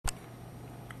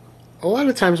A lot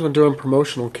of times when doing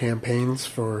promotional campaigns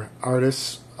for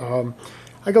artists,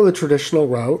 I go the traditional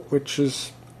route, which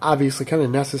is obviously kind of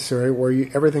necessary, where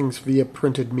everything's via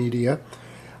printed media.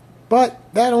 But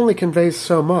that only conveys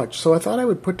so much, so I thought I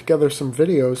would put together some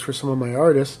videos for some of my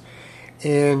artists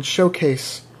and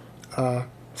showcase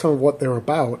some of what they're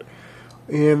about.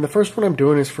 And the first one I'm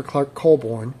doing is for Clark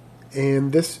Colborn,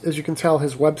 and this, as you can tell,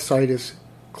 his website is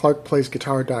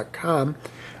clarkplaysguitar.com.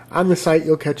 On the site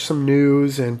you'll catch some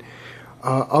news and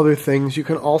other things. You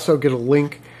can also get a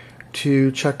link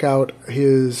to check out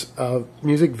his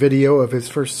music video of his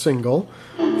first single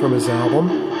from his album.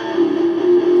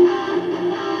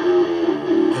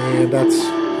 And that's,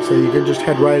 so you can just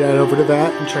head right on over to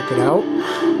that and check it out.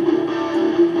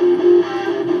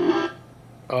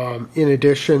 In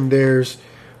addition, there's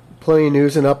plenty of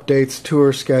news and updates,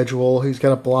 tour schedule. He's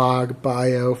got a blog,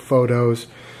 bio, photos,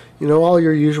 you know, all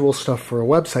your usual stuff for a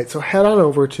website. So head on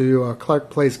over to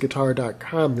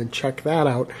clarkplaysguitar.com and check that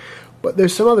out. But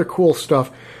there's some other cool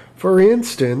stuff. For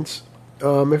instance,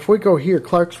 if we go here,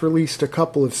 Clark's released a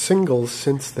couple of singles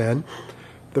since then.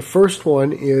 The first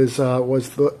one is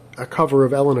was a cover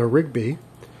of Eleanor Rigby.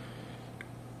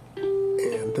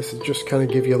 And this is just kind of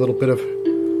give you a little bit of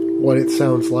what it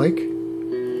sounds like.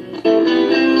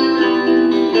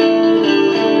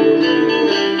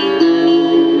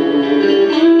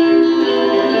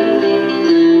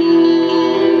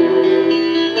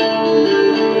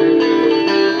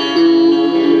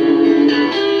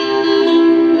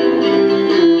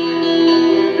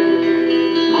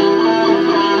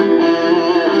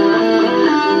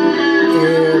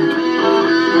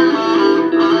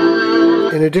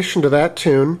 In addition to that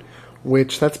tune,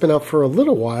 which that's been out for a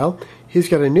little while, he's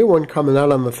got a new one coming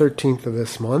out on the 13th of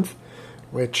this month,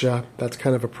 which that's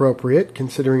kind of appropriate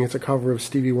considering it's a cover of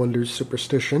Stevie Wonder's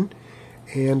Superstition.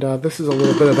 And this is a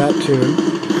little bit of that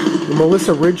tune.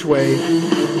 Melissa Ridgway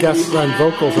guests on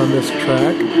vocals on this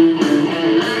track.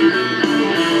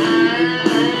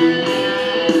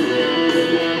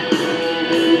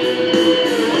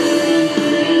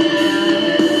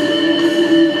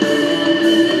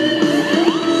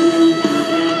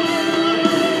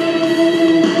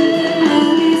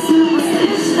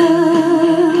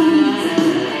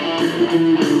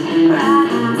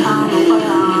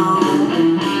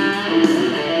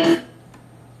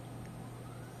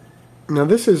 Now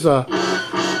this is, I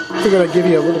figured I'd give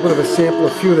you a little bit of a sample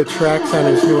of a few of the tracks on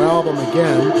his new album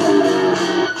again.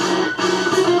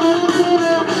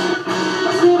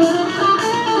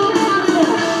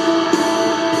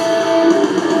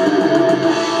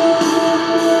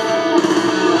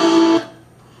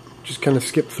 Just kind of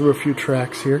skip through a few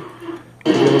tracks here,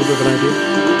 give you a little bit of an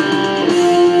idea.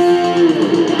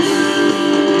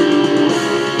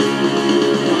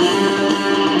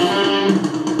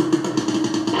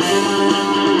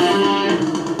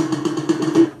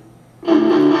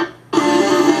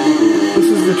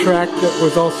 Track that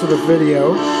was also the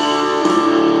video.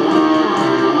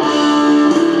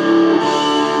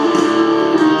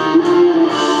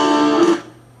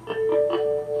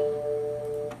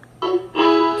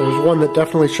 There's one that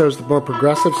definitely shows the more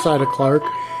progressive side of Clark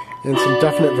and some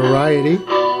definite variety.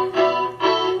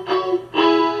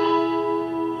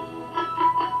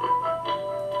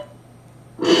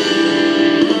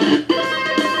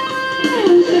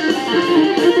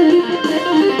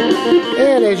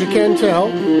 And as you can tell,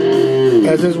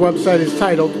 as his website is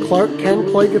titled, Clark Can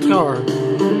Play Guitar.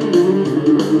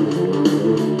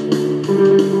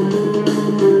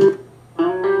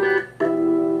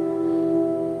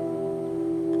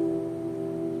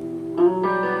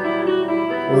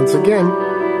 Once again,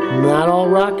 not all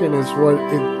rockin' is what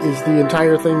is the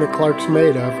entire thing that Clark's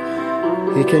made of.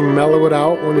 He can mellow it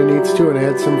out when he needs to and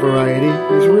add some variety.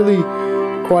 He's really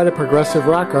quite a progressive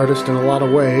rock artist in a lot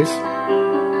of ways.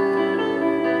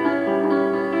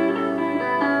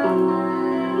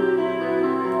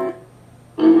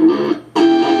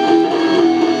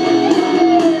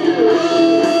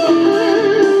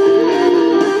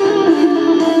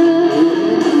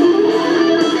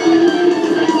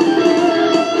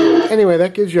 Anyway,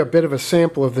 that gives you a bit of a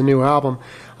sample of the new album.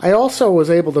 I also was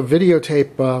able to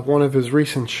videotape one of his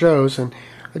recent shows, and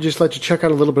I just let you check out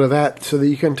a little bit of that so that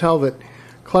you can tell that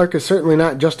Clark is certainly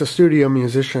not just a studio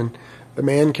musician. The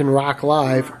man can rock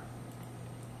live.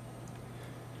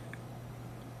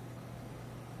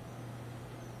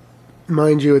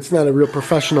 Mind you, it's not a real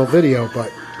professional video,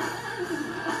 but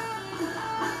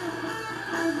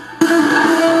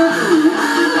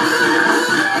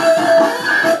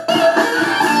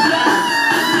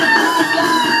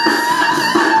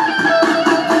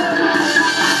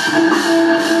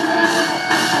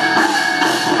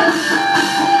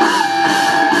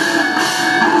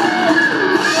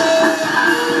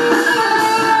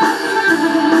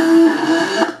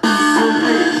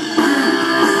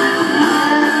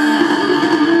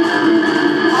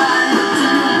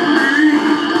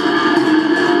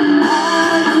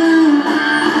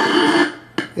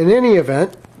In any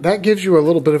event, that gives you a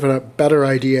little bit of a better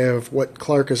idea of what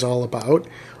Clark is all about.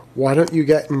 Why don't you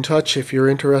get in touch if you're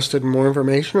interested in more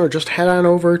information, or just head on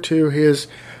over to his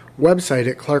website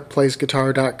at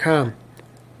clarkplaysguitar.com.